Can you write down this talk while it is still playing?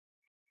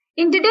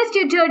In today's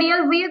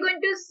tutorial, we are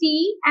going to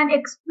see and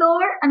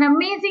explore an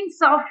amazing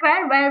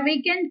software where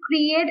we can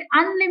create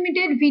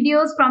unlimited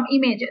videos from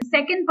images.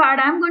 Second part,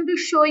 I'm going to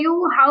show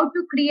you how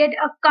to create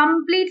a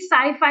complete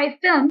sci-fi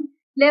film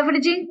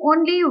leveraging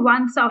only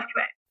one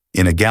software.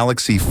 In a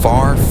galaxy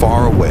far,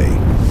 far away,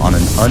 on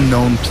an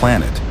unknown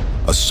planet,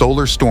 a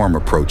solar storm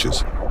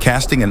approaches,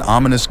 casting an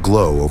ominous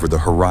glow over the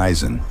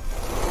horizon.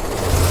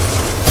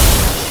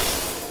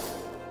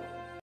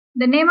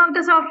 The name of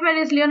the software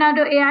is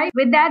leonardo.ai.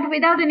 With that,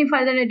 without any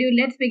further ado,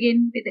 let's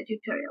begin with the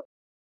tutorial.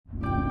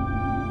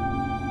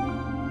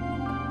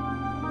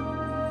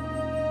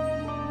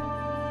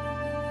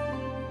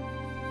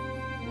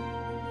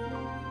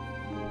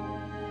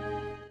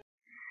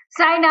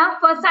 Sign up.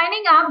 For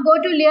signing up,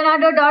 go to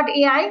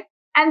leonardo.ai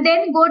and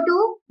then go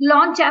to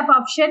launch app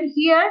option.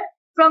 Here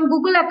from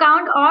Google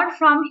account or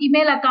from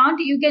email account,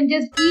 you can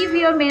just give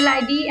your mail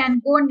ID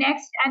and go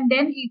next, and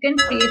then you can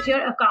create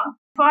your account.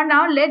 For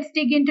now, let's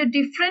dig into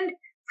different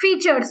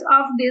features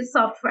of this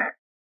software.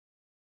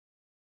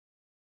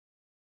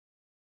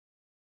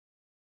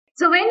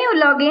 So when you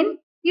log in,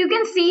 you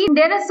can see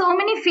there are so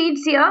many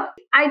feeds here.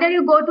 Either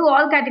you go to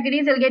all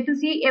categories, you'll get to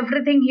see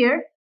everything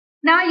here.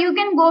 Now you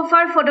can go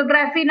for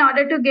photography in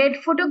order to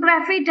get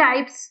photography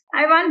types.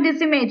 I want this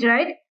image,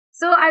 right?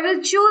 So I will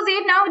choose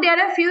it. Now there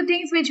are a few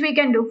things which we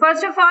can do.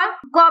 First of all,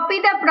 copy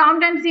the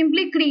prompt and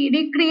simply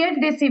recreate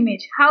this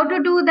image. How to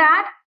do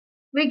that?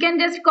 We can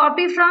just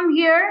copy from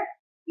here,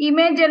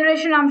 image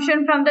generation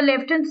option from the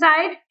left hand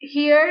side.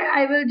 Here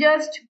I will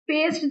just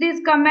paste this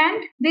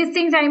command. These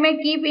things I may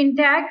keep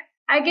intact.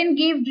 I can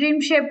give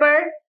Dream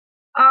Shaper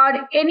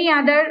or any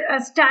other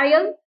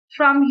style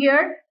from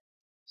here.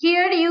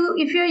 Here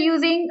if you're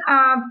using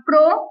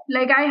Pro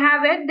like I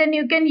have it, then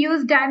you can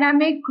use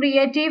dynamic,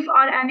 creative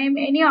or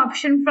any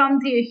option from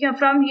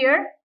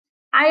here.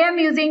 I am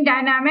using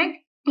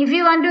dynamic. If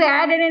you want to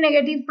add any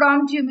negative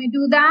prompt, you may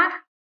do that.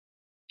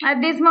 At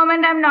this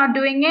moment, I'm not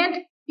doing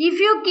it. If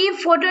you keep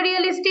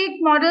photorealistic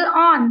model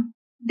on,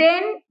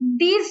 then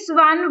this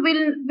one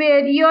will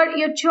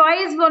your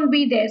choice won't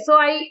be there. So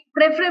I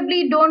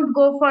preferably don't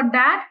go for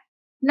that.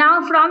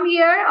 Now from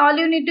here, all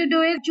you need to do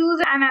is choose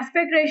an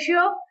aspect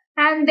ratio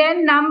and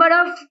then number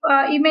of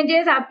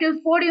images up till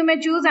 4 you may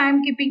choose. I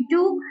am keeping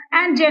 2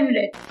 and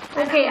generate.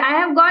 Okay, I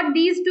have got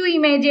these 2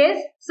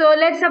 images. So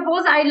let's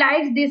suppose I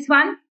like this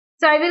one.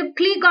 So I will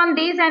click on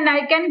this and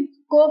I can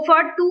go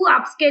for 2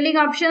 upscaling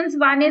options.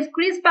 One is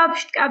crisp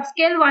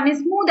upscale, one is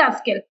smooth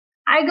upscale.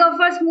 I go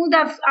for smooth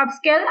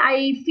upscale.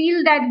 I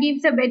feel that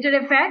gives a better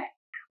effect.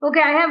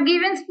 Okay, I have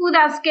given smooth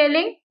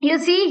upscaling. You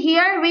see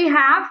here we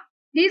have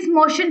this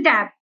motion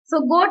tab. So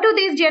go to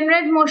this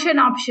generate motion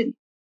option.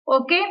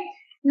 Okay,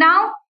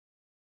 now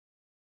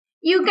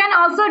you can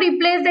also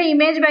replace the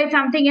image by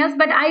something else,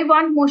 but I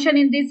want motion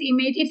in this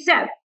image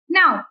itself.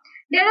 Now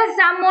there are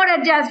some more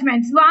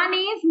adjustments. One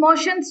is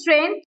motion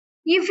strength.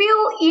 If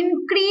you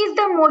increase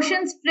the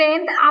motion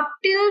strength up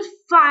till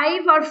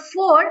 5 or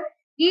 4,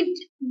 it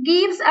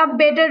gives a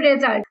better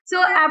result.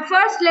 So at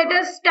first, let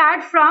us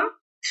start from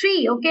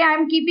 3. Okay, I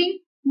am keeping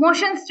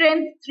motion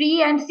strength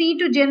 3 and see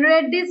to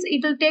generate this,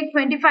 it will take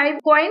 25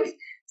 points.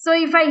 So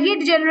if I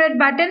hit generate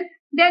button,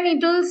 then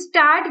it will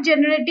start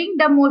generating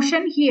the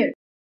motion here.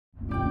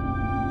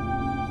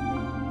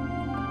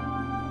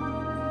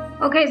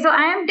 Okay, so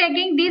I am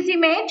taking this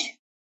image.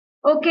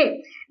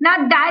 Okay, now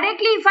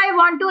directly if I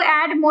want to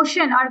add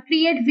motion or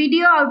create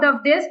video out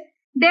of this,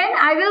 then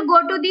I will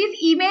go to this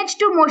image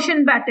to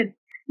motion button.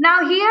 Now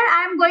here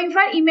I am going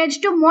for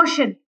image to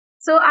motion.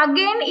 So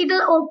again it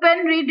will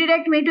open,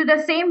 redirect me to the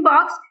same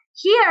box.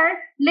 Here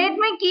let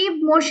me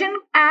keep motion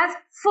as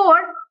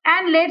 4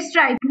 and let's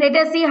try. Let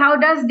us see how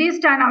does this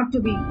turn out to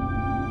be.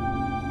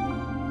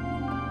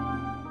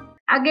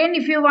 Again,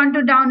 if you want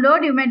to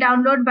download, you may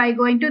download by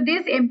going to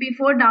this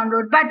MP4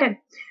 download button.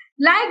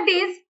 Like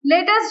this,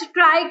 let us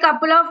try a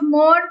couple of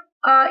more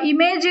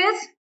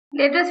images.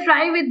 Let us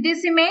try with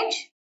this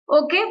image.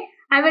 Okay,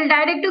 I will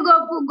directly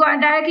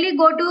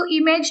go to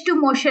image to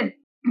motion.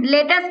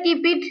 Let us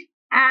keep it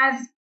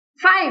as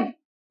 5.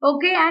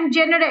 Okay, and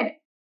generate.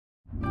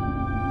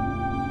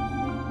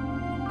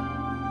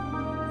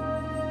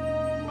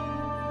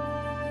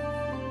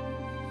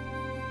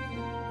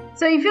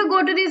 So if you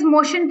go to this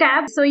motion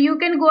tab, so you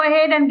can go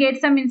ahead and get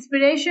some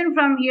inspiration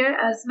from here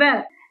as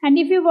well. And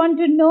if you want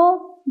to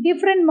know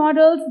different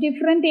models,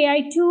 different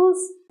AI tools,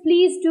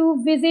 please do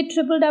visit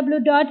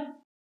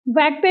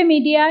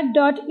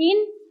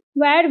www.vagpemedia.in,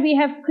 where we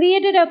have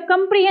created a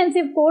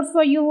comprehensive course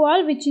for you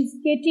all, which is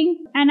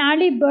getting an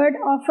early bird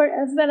offer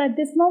as well at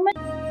this moment.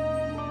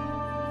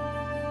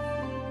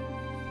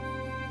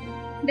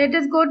 Let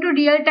us go to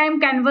real-time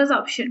canvas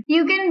option.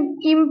 You can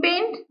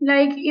inpaint,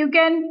 you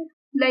can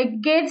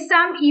get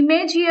some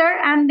image here,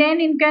 and then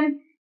you can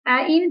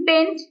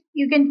inpaint,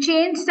 you can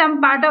change some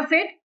part of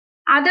it.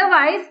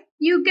 Otherwise,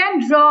 you can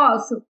draw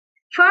also.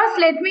 First,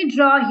 let me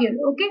draw here.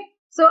 Okay,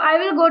 so I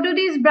will go to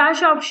this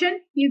brush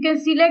option. You can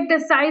select the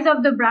size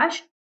of the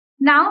brush.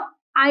 Now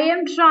I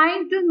am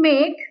trying to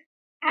make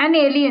an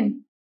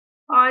alien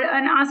or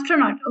an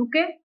astronaut.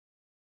 Okay,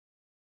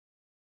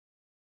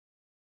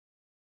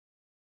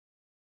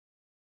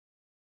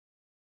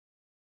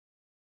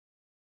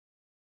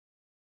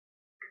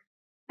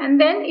 And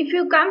then if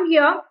you come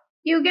here,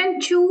 you can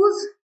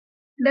choose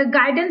the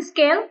guidance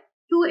scale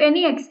to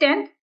any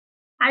extent.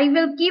 I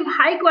will keep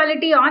high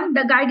quality on.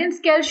 The guidance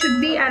scale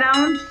should be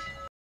around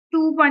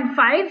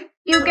 2.5.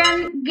 You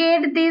can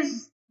get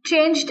this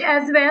changed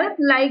as well,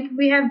 like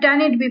we have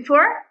done it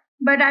before,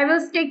 but I will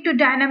stick to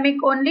dynamic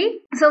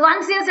only. So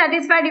once you're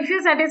satisfied, if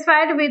you're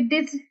satisfied with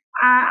this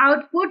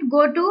output,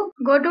 go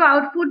to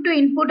output to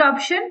input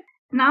option.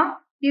 Now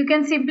you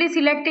can simply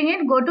selecting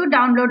it, go to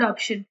download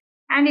option,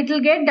 and it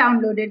will get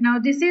downloaded. Now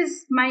this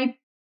is my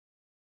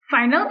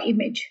final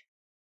image.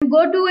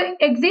 Go to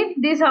exit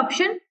this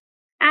option,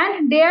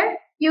 and there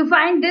you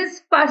find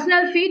this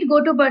personal feed.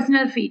 Go to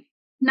personal feed.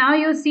 Now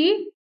you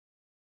see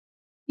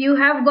you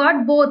have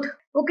got both.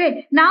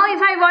 Okay, now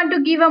if I want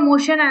to give a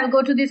motion, I'll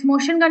go to this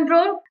motion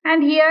control,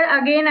 and here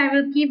again I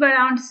will keep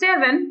around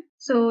 7.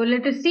 So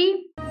let us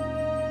see.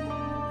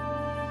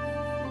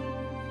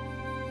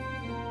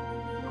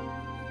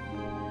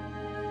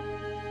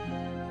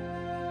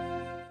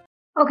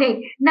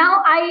 Okay,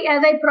 now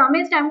as I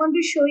promised, I'm going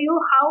to show you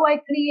how I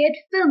create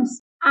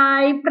films.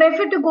 I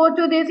prefer to go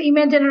to this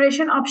image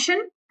generation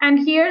option, and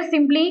here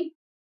simply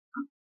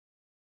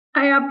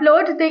I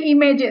upload the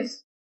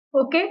images.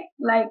 Okay,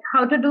 like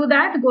how to do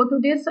that? Go to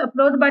this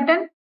upload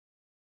button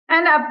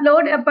and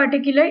upload a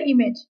particular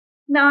image.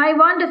 Now I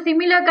want a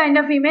similar kind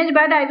of image,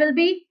 but I will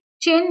be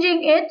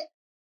changing it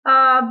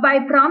by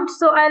prompt.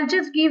 So I'll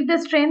just give the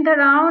strength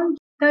around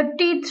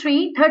 30.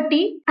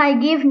 I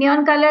give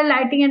neon color,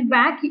 lighting and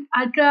back,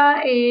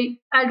 ultra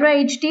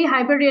HD,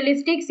 hyper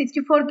realistic,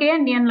 64K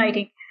and neon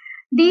lighting.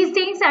 These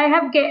things I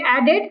have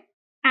added,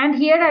 and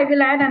here I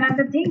will add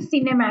another thing,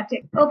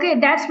 cinematic. Okay,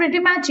 that's pretty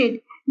much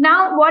it.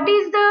 Now what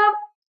is the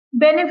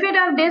benefit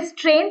of this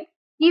strength?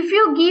 If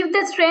you give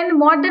the strength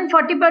more than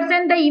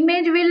 40%, the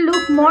image will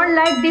look more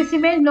like this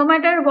image no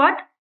matter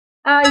what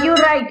you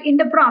write in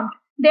the prompt.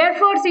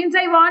 Therefore, since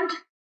I want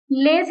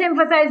less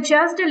emphasize,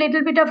 just a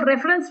little bit of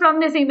reference from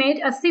this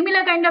image, a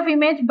similar kind of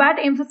image, but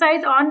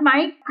emphasize on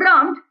my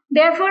prompt.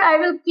 Therefore, I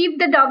will keep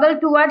the toggle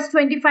towards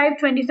 25,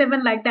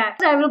 27 like that.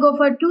 I will go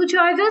for 2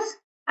 choices.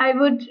 I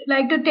would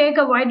like to take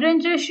a wide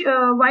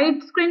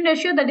screen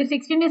ratio, that is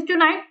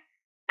 16:9.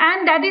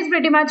 And that is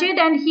pretty much it.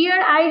 And here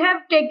I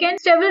have taken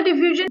stable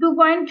diffusion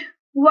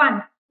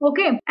 2.1.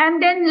 Okay.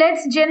 And then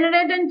let's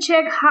generate and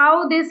check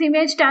how this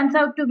image turns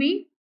out to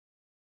be.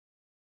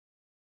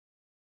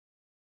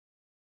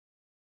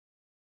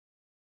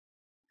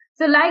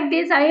 So like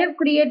this, I have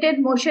created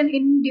motion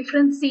in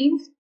different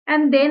scenes,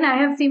 and then I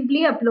have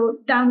simply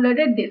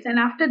downloaded this. And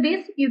after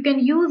this, you can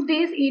use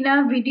this in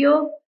a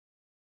video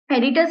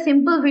editor,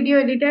 simple video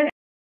editor.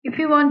 If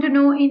you want to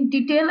know in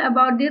detail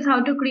about this,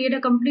 how to create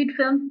a complete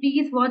film,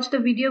 please watch the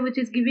video which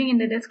is giving in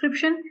the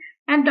description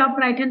and top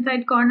right hand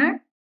side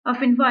corner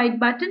of info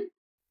button.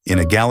 In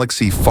a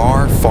galaxy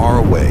far, far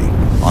away,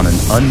 on an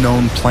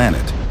unknown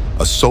planet,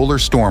 a solar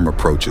storm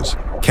approaches,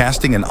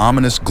 casting an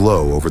ominous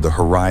glow over the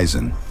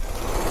horizon.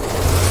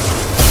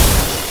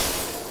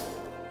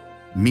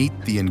 Meet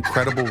the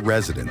incredible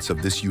residents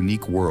of this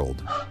unique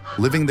world,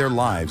 living their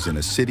lives in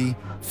a city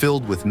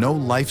filled with no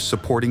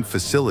life-supporting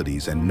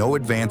facilities and no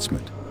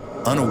advancement,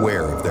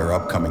 unaware of their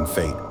upcoming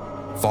fate.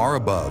 Far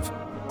above,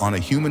 on a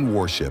human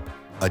warship,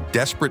 a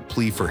desperate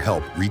plea for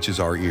help reaches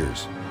our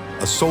ears.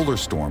 A solar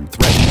storm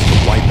threatens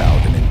to wipe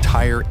out an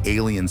entire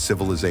alien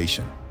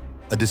civilization.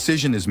 A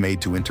decision is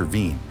made to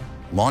intervene,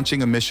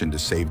 launching a mission to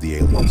save the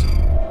aliens,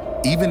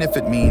 even if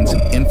it means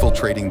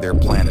infiltrating their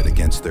planet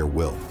against their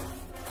will.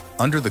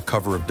 Under the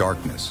cover of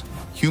darkness,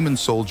 human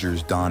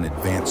soldiers don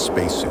advanced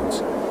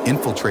spacesuits,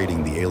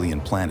 infiltrating the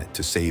alien planet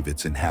to save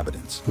its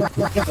inhabitants.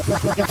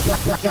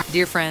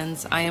 Dear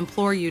friends, I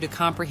implore you to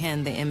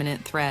comprehend the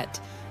imminent threat.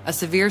 A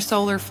severe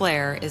solar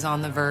flare is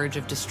on the verge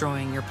of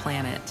destroying your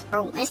planet.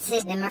 My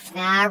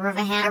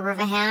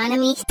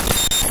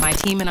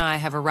team and I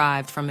have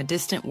arrived from a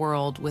distant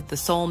world with the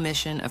sole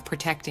mission of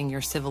protecting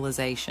your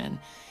civilization.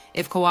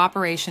 If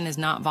cooperation is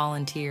not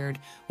volunteered,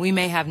 we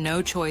may have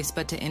no choice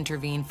but to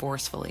intervene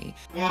forcefully.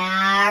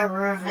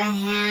 Our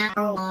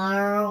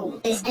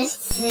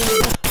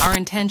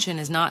intention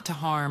is not to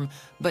harm,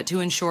 but to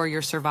ensure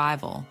your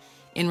survival.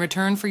 In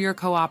return for your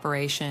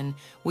cooperation,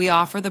 we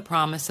offer the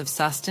promise of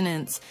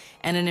sustenance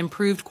and an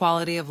improved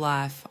quality of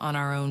life on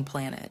our own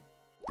planet.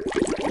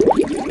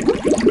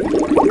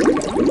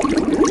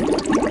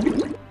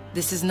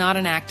 This is not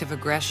an act of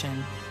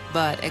aggression,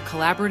 but a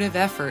collaborative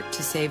effort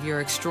to save your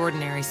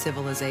extraordinary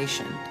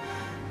civilization.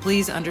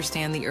 Please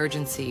understand the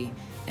urgency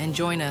and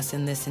join us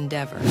in this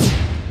endeavor.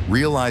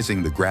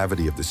 Realizing the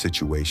gravity of the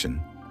situation,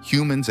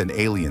 humans and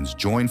aliens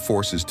join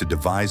forces to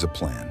devise a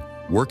plan,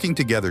 working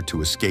together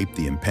to escape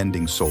the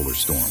impending solar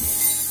storm.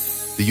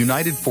 The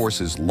united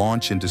forces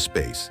launch into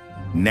space,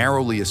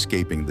 narrowly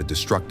escaping the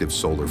destructive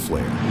solar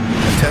flare,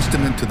 a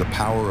testament to the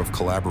power of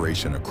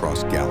collaboration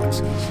across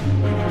galaxies.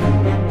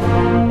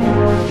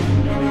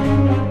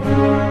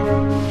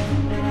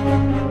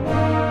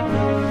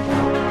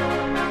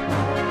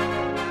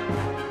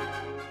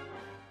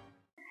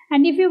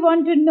 And if you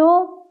want to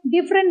know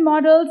different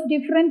models,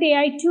 different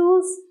AI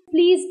tools,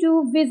 please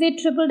do visit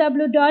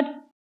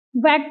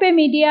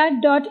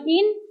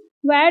www.vagpemedia.in,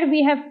 where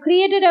we have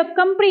created a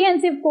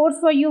comprehensive course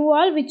for you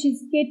all, which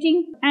is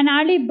getting an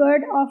early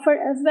bird offer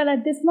as well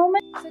at this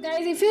moment. So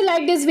guys, if you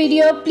like this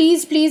video,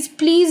 please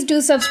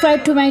do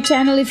subscribe to my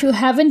channel if you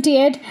haven't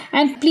yet,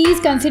 and please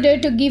consider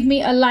to give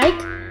me a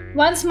like.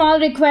 One small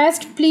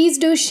request, please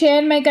do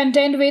share my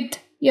content with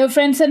your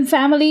friends and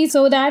family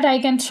so that I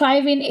can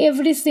thrive in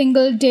every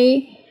single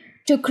day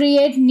to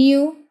create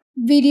new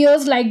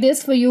videos like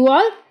this for you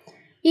all.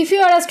 If you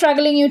are a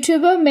struggling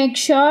YouTuber, make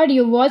sure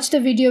you watch the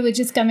video which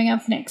is coming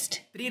up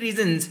next. 3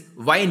 reasons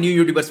why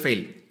new YouTubers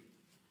fail.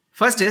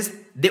 First is,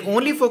 they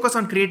only focus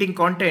on creating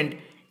content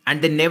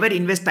and they never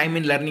invest time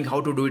in learning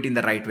how to do it in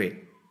the right way.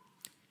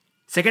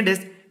 Second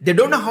is, they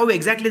don't know how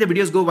exactly the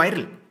videos go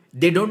viral.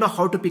 They don't know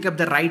how to pick up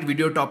the right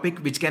video topic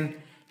which can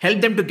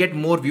help them to get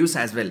more views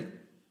as well.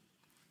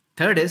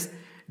 Third is,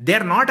 they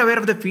are not aware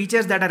of the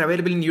features that are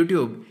available in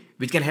YouTube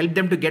which can help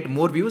them to get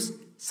more views,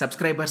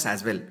 subscribers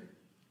as well.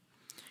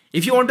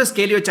 If you want to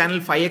scale your channel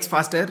 5x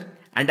faster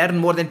and earn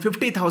more than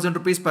 50,000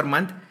 rupees per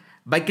month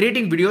by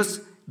creating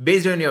videos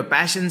based on your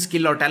passion,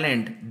 skill or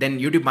talent, then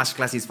YouTube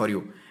Masterclass is for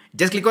you.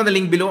 Just click on the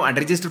link below and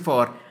register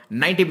for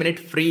 90-minute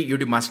free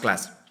YouTube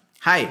Masterclass.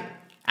 Hi,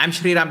 I'm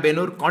Sriram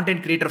Benur,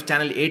 content creator of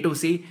channel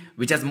A2C,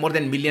 which has more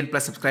than million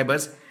plus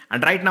subscribers.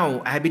 And right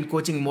now I have been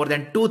coaching more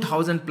than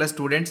 2,000 plus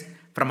students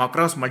from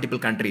across multiple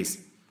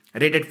countries,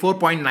 rated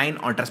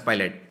 4.9 on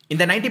Trustpilot. In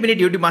the 90-minute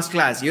YouTube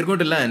Masterclass, you're going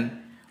to learn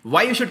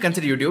why you should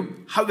consider YouTube,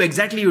 how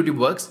exactly YouTube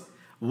works,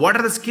 what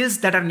are the skills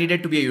that are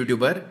needed to be a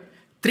YouTuber,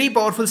 3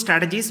 powerful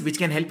strategies which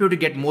can help you to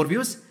get more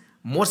views,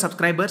 more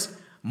subscribers,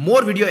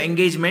 more video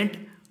engagement,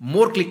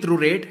 more click-through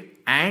rate,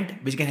 and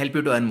which can help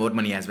you to earn more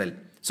money as well.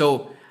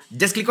 So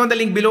just click on the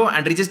link below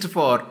and register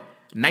for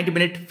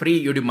 90-minute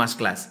free YouTube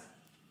Masterclass.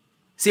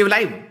 See you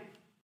live.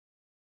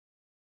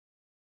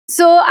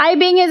 So I,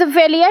 being his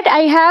affiliate,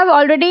 I have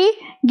already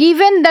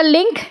given the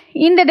link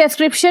in the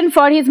description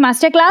for his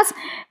masterclass.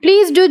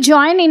 Please do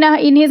join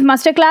in his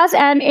masterclass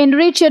and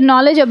enrich your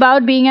knowledge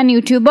about being a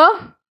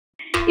YouTuber.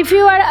 If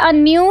you are a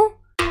new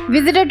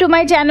visitor to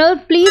my channel,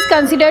 please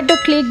consider to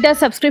click the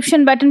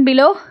subscription button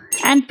below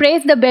and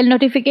press the bell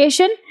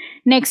notification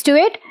next to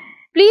it.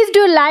 Please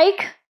do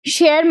like,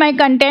 share my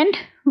content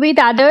with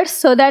others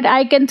so that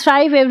I can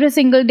thrive every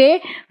single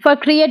day for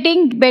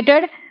creating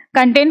better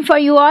content for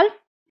you all.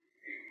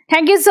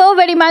 Thank you so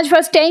very much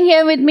for staying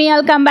here with me.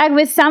 I'll come back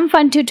with some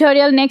fun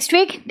tutorial next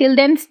week. Till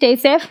then, stay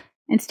safe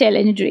and stay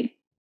legendary.